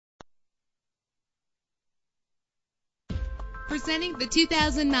Presenting the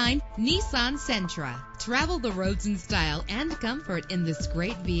 2009 Nissan Sentra. Travel the roads in style and comfort in this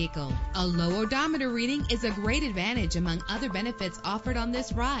great vehicle. A low odometer reading is a great advantage among other benefits offered on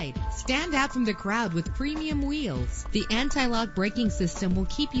this ride. Stand out from the crowd with premium wheels. The anti-lock braking system will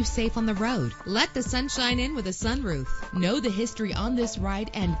keep you safe on the road. Let the sunshine in with a sunroof. Know the history on this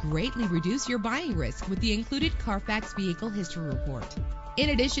ride and greatly reduce your buying risk with the included Carfax Vehicle History Report. In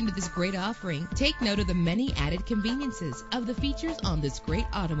addition to this great offering, take note of the many added conveniences of the features on this great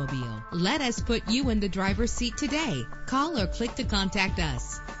automobile. Let us put you in the driver's seat today. Call or click to contact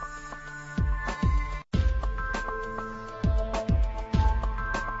us.